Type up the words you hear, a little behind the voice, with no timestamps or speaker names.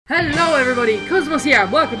Hello everybody, Cosmos here,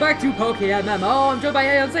 welcome back to pokemmo. I'm joined by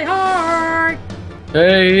Aeon, say hi!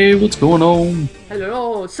 Hey, what's going on?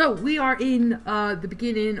 Hello, so we are in the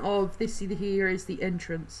beginning of this. Here is the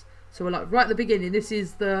entrance. So we're like right at the beginning. This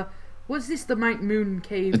is the, what's this, the Mount Moon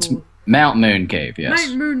Cave? It's Mount Moon Cave, yes.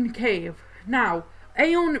 Mount Moon Cave. Now,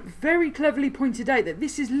 Aeon very cleverly pointed out that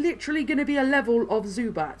this is literally going to be a level of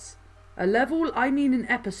Zubats. A level? I mean an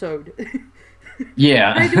episode.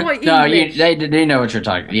 Yeah. How do I English? No, they know what you're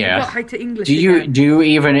talking about. Yeah. How to English Do you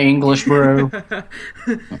even English, bro?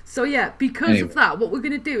 So yeah, because of that, what we're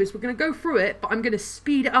going to do is we're going to go through it, but I'm going to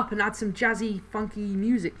speed it up and add some jazzy, funky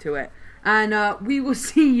music to it. And we will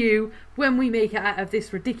see you when we make it out of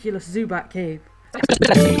this ridiculous Zubat cave.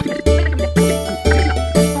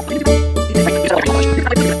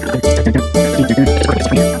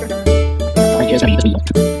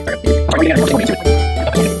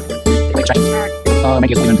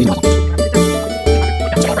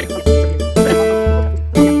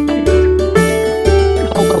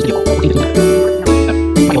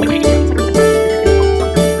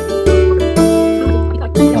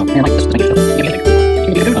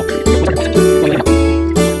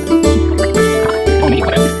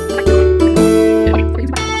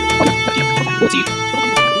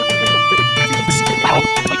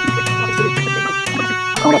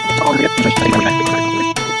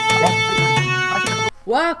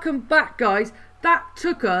 Welcome back, guys. That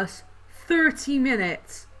took us 30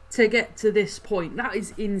 minutes to get to this point. That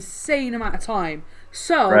is insane amount of time.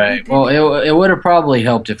 So right. Well, it would have probably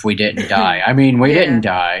helped if we didn't die. I mean, we didn't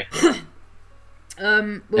die.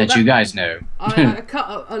 That you guys know. I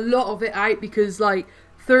cut a lot of it out because like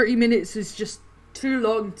 30 minutes is just too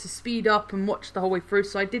long to speed up and watch the whole way through.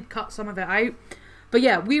 So I did cut some of it out. But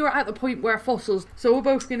yeah, we were at the point where fossils. So we're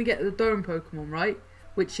both going to get the dome Pokemon, right?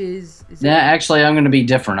 Which is actually, I'm going to be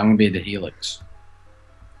different. I'm going to be the Helix.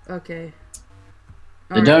 Okay.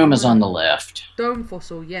 The dome is on the left. Dome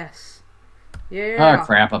fossil, yes. Yeah. Oh,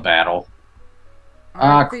 crap, a battle.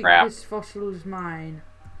 I think this fossil is mine.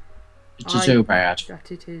 It's a Zubat.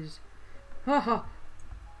 That it is. Haha.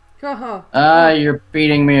 Haha. You're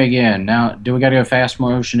beating me again. Now, do we got to go fast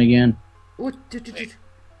motion again?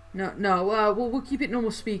 No, we'll keep it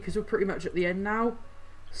normal speed because we're pretty much at the end now.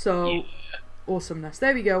 So... Yeah. Awesomeness.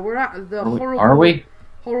 There we go. We're at the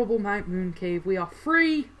horrible Mount Moon Cave. We are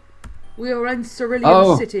free. We are in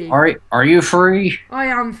Cerulean City. Are you free? I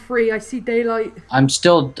am free. I see daylight. I'm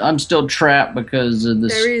still trapped because of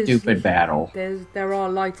this stupid battle. There are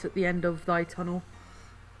lights at the end of thy tunnel.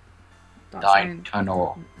 Thy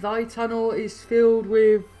tunnel is filled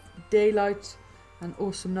with daylight and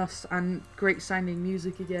awesomeness and great sounding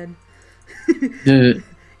music again.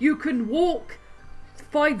 You can walk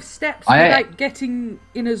 5 steps without getting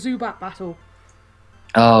in a Zubat battle.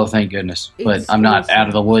 Oh, thank goodness. But I'm not out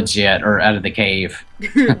of the woods yet, or out of the cave.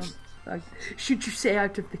 Should you say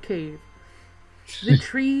out of the cave? The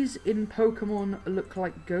trees in Pokemon look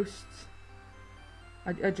like ghosts.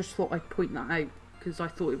 I just thought I'd point that out, because I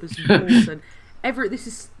thought it was important. This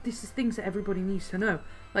is things that everybody needs to know.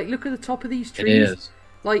 Like, look at the top of these trees. It is.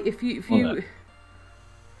 Like, if you from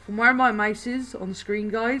where my mouse is on the screen,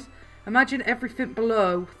 guys, imagine everything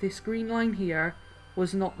below this green line here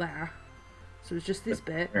was not there. So it's just this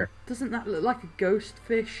bit. Doesn't that look like a ghost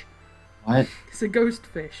fish? What? It's a ghost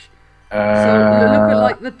fish. So look at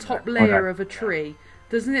like the top layer of a tree.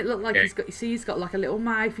 Doesn't it look like he's got like a little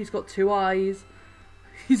mouth, he's got 2 eyes.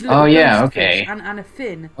 He's a little ghost fish and a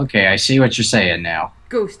fin. Okay, I see what you're saying now.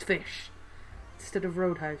 Ghost fish. Instead of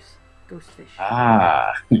Roadhouse. Ghost fish.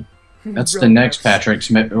 Ah. That's the next Patrick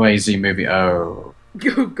Swayze movie. Oh.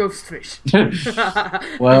 Ghost fish.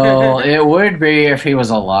 Well, it would be if he was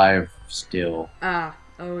alive still.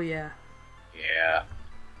 Oh yeah. Yeah,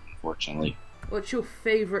 unfortunately. What's your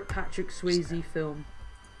favourite Patrick Swayze film?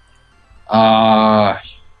 I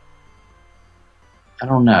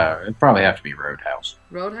don't know. It'd probably have to be Roadhouse.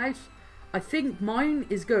 Roadhouse? I think mine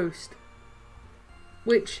is Ghost.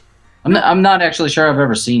 Which... I'm not actually sure I've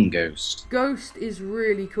ever seen Ghost. Ghost is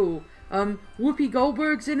really cool. Whoopi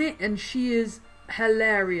Goldberg's in it, and she is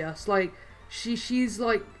hilarious. Like, she's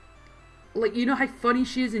like, you know how funny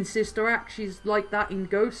she is in Sister Act? She's like that in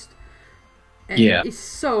Ghost. And yeah. It's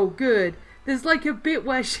so good. There's like a bit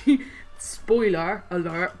where she... Spoiler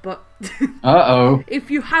alert, but... Uh-oh.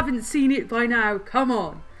 If you haven't seen it by now, come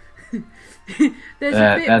on. There's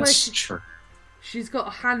a bit that's where true. She's got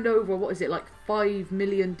a hand over, what is it, like $5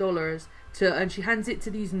 million and she hands it to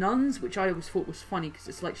these nuns, which I always thought was funny because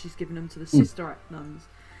it's like she's giving them to the Sister Act nuns.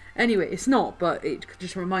 Anyway, it's not, but it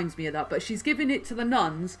just reminds me of that. But she's giving it to the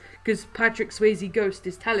nuns because Patrick Swayze Ghost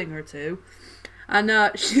is telling her to. And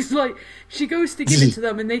she's like, she goes to give it to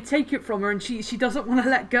them, and they take it from her, and she doesn't want to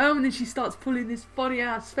let go, and then she starts pulling this funny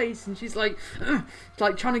ass face, and she's like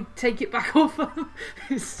trying to take it back off her.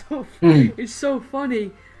 It's so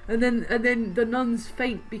funny. And then the nuns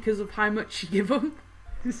faint because of how much she give them.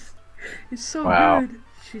 It's so good.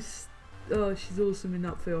 She's awesome in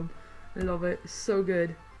that film. I love it. It's so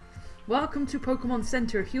good. Welcome to Pokemon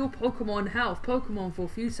Center. Heal Pokemon health. Pokemon for a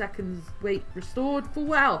few seconds. Wait, restored for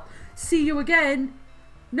well. See you again.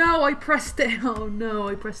 No, I pressed it. Oh no,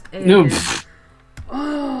 I pressed A. No.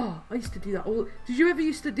 Oh, I used to do that. Did you ever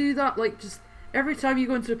used to do that? Like, just every time you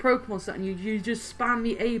go into the Pokemon Center, you just spam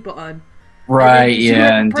the A button. Right,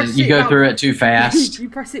 yeah, and you go through it too fast. You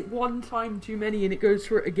press it one time too many and it goes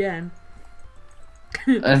through it again.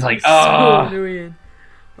 It's like, so annoying.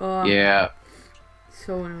 Yeah.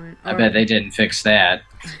 So annoying. I bet they didn't fix that.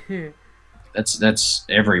 That's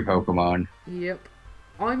every Pokemon. Yep.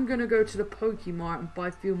 I'm gonna go to the Pokemart and buy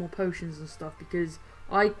a few more potions and stuff because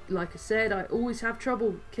like I said, I always have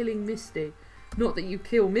trouble killing Misty. Not that you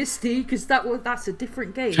kill Misty, because that's a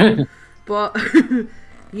different game. But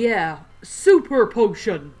yeah, Super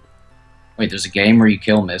Potion. Wait, there's a game where you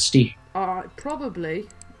kill Misty? Probably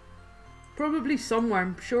somewhere.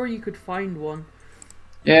 I'm sure you could find one.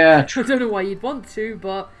 Yeah. I don't know why you'd want to,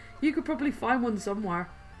 but you could probably find one somewhere.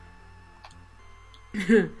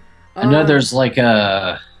 I know there's like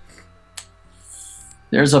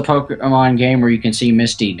there's a Pokemon game where you can see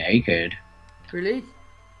Misty naked. Really?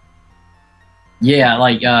 Yeah,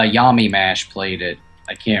 like Yami Mash played it.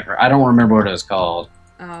 I don't remember what it was called.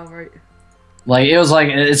 Oh, right. Like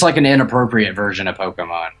it's like an inappropriate version of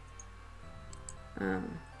Pokemon.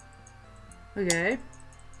 Okay.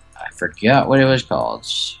 I forgot what it was called.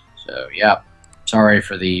 So yeah, sorry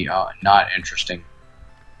for the not interesting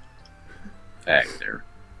fact there.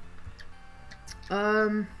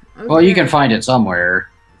 Okay. Well, you can find it somewhere.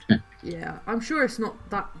 Yeah, I'm sure it's not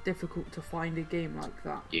that difficult to find a game like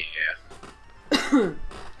that. Yeah.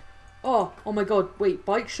 Oh my god, wait,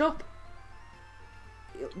 bike shop?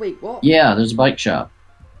 Wait, what? Yeah, there's a bike shop.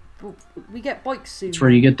 We get bikes soon. That's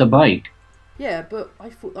where you get the bike. Yeah, but I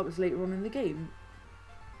thought that was later on in the game.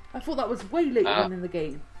 I thought that was way later on in the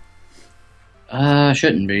game.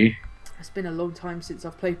 Shouldn't be. It's been a long time since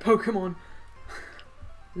I've played Pokemon.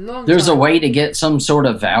 There's a way to get some sort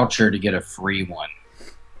of voucher to get a free one.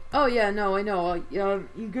 Oh yeah, no, I know.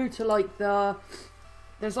 You go to like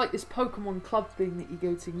there's like this Pokemon club thing that you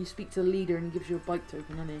go to, and you speak to the leader, and he gives you a bike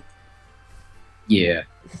token, doesn't he? Yeah.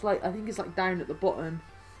 It's like, I think it's like down at the bottom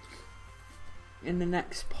in the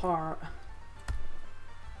next part.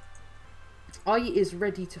 I is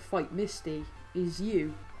ready to fight Misty. Is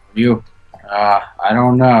you? You? I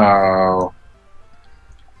don't know.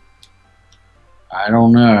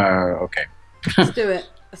 Okay. Let's do it.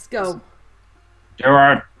 Let's go. Do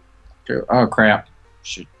it. Oh crap!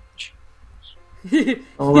 Shoot.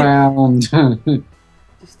 Around.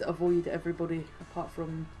 Just to avoid everybody apart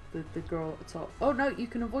from the girl at the top. Oh no, you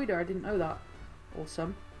can avoid her. I didn't know that.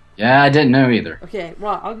 Awesome. Yeah, I didn't know either. Okay,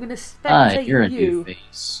 right. I'm gonna spectate you're a you. new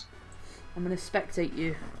face. I'm gonna spectate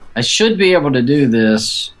you. I should be able to do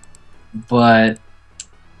this, but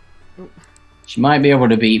she might be able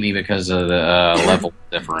to beat me because of the level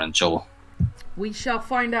differential. We shall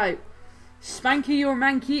find out. Spanky or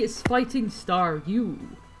Manky is fighting Star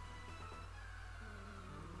You.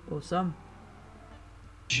 Awesome.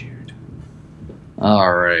 Shoot.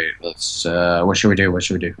 Alright, let's, what should we do?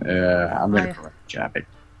 I'm gonna jab it.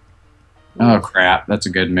 Oh crap, that's a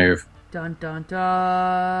good move. Dun dun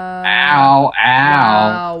dun. Ow, ow.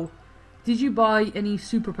 Wow. Did you buy any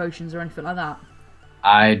super potions or anything like that?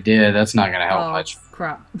 I did, that's not gonna help much.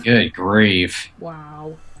 Crap. Good grief.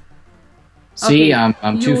 Wow. See, okay,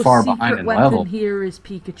 I'm too far behind in level. Your secret weapon here is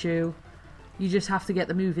Pikachu. You just have to get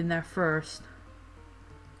the move in there first.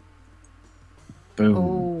 Boom.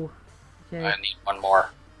 Oh. Okay. I need one more.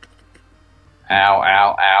 Ow,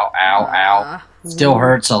 ow, ow, ow, ow. Still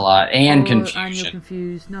hurts a lot. And confusion. And you're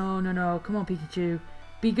confused. No. Come on, Pikachu.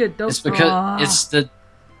 Be good. Don't. It's because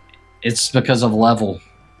it's because of level.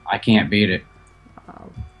 I can't beat it.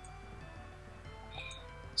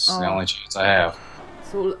 It's the only chance I have.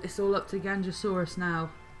 It's all up to Ganjasaurus now.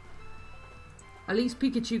 At least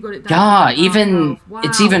Pikachu got it down. God,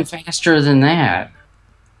 it's even faster than that.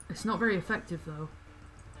 It's not very effective though.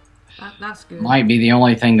 That's good. Might be the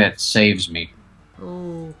only thing that saves me.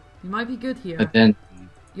 Oh, you might be good here. But then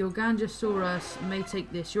your Ganjasaurus may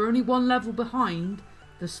take this. You're only one level behind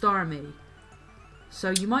the Starmie, so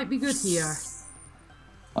you might be good here.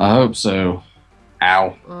 I hope so.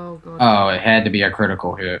 Ow. Oh god. Oh, it had to be a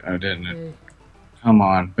critical hit, didn't it? Come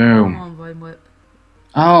on, boom. Come on, Vine Whip.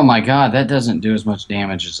 Oh my god, that doesn't do as much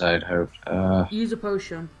damage as I'd hoped. Use a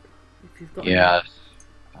potion if you've got. Yeah.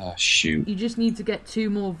 Shoot. You just need to get 2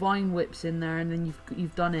 more vine whips in there, and then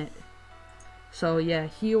you've done it. So yeah,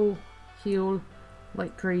 heal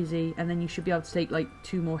like crazy, and then you should be able to take like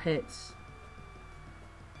 2 more hits.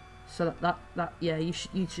 So that yeah, you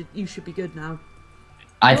should be good now.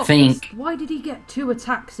 I think Why did he get 2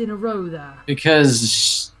 attacks in a row there?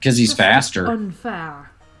 because he's faster.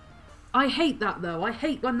 Unfair. I hate that though. I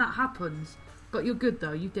hate when that happens. But you're good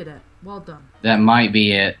though. You did it. Well done. That might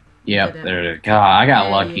be it. Yep. There it is. God, I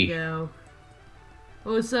got lucky. There you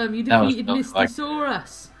go. Awesome. You defeated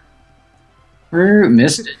Mystisaurus.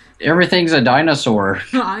 Missed it. Everything's a dinosaur.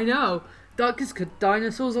 I know. Because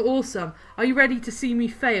dinosaurs are awesome. Are you ready to see me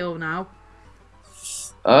fail now?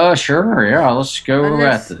 Sure. Yeah. Let's go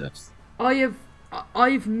at this.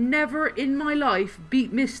 I've never in my life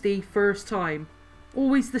beat Misty first time.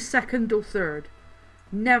 Always the second or third.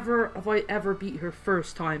 Never have I ever beat her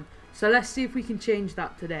first time. So let's see if we can change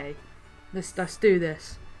that today. Let's do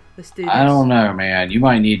this. Let's do this. I don't know, man. You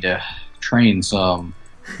might need to train some.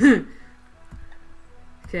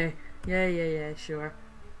 Okay. Yeah, sure.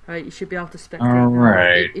 Alright, you should be able to spectate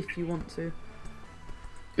Alright. if you want to.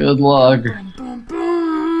 Good luck. Boom, boom,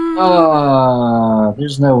 boom.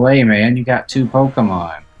 There's no way, man. You got 2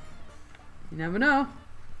 Pokemon. You never know.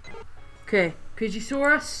 Okay,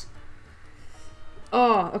 Pidgeosaurus.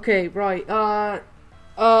 Oh, okay, right.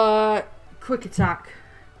 Quick attack.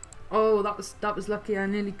 Oh, that was lucky. I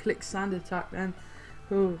nearly clicked sand attack then.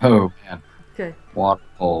 Oh man. Okay. Water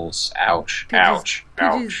poles. Ouch. Pidgeys.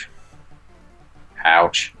 Ouch.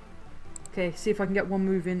 Ouch. Okay, see if I can get one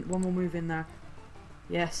more move in there.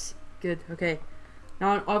 Yes, good. Okay.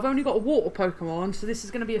 Now I've only got a water Pokemon, so this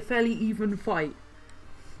is going to be a fairly even fight.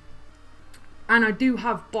 And I do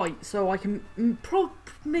have bite, so I can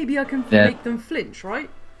maybe I can make them flinch, right?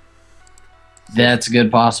 That's a good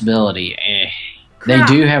possibility. Crap.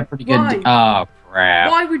 They do have pretty good. Oh crap!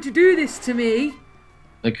 Why would you do this to me?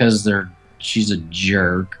 Because she's a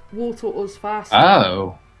jerk. Water was fast.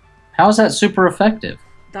 Oh, how's that super effective?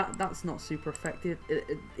 That's not super effective.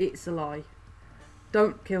 It's a lie.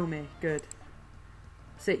 Don't kill me. Good.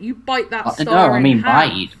 So you bite that star. No, I mean in half.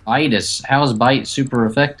 bite. Bite is how is bite super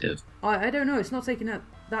effective? I don't know. It's not taking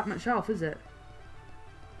that much health, is it?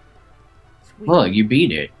 Look, you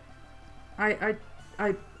beat it.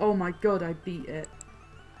 Oh my god, I beat it.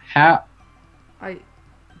 How?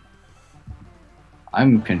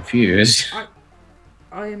 I'm confused.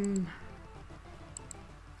 I'm.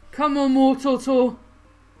 Come on, Mortal.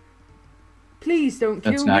 Please don't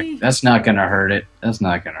kill me. That's not gonna hurt it. That's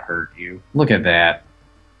not gonna hurt you. Look at that.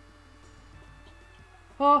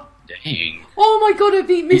 Oh. Dang. Oh my god, I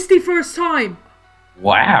beat Misty first time.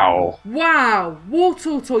 Wow. Wow,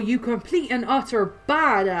 Wartortle, you complete and utter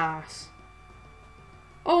badass.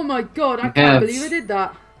 Oh my god, I can't believe I did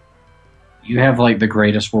that. You have like the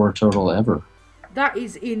greatest war total ever. That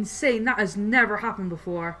is insane. That has never happened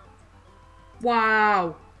before.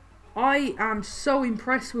 Wow. I am so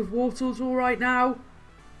impressed with Wartortle right now.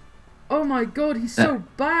 Oh my god, he's so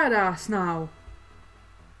badass now.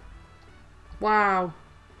 Wow.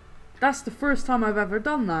 That's the first time I've ever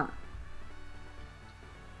done that.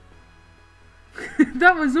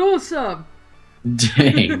 That was awesome.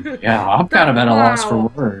 Dang. Yeah, I'm kind of at a loss for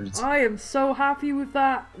words. I am so happy with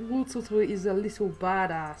that. Wartortle is a little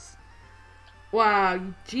badass. Wow,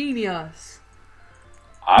 you genius.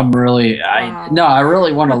 I'm really I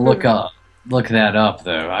really want to look that up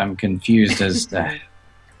though. I'm confused as to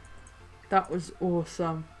That was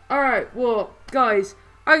awesome. Alright, well, guys,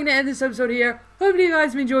 I'm going to end this episode here. Hopefully you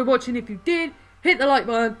guys have enjoyed watching. If you did, hit the like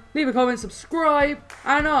button, leave a comment, subscribe,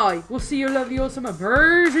 and I will see you lovely, awesome,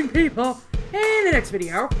 amazing people in the next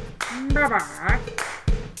video. Bye-bye.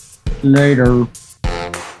 later.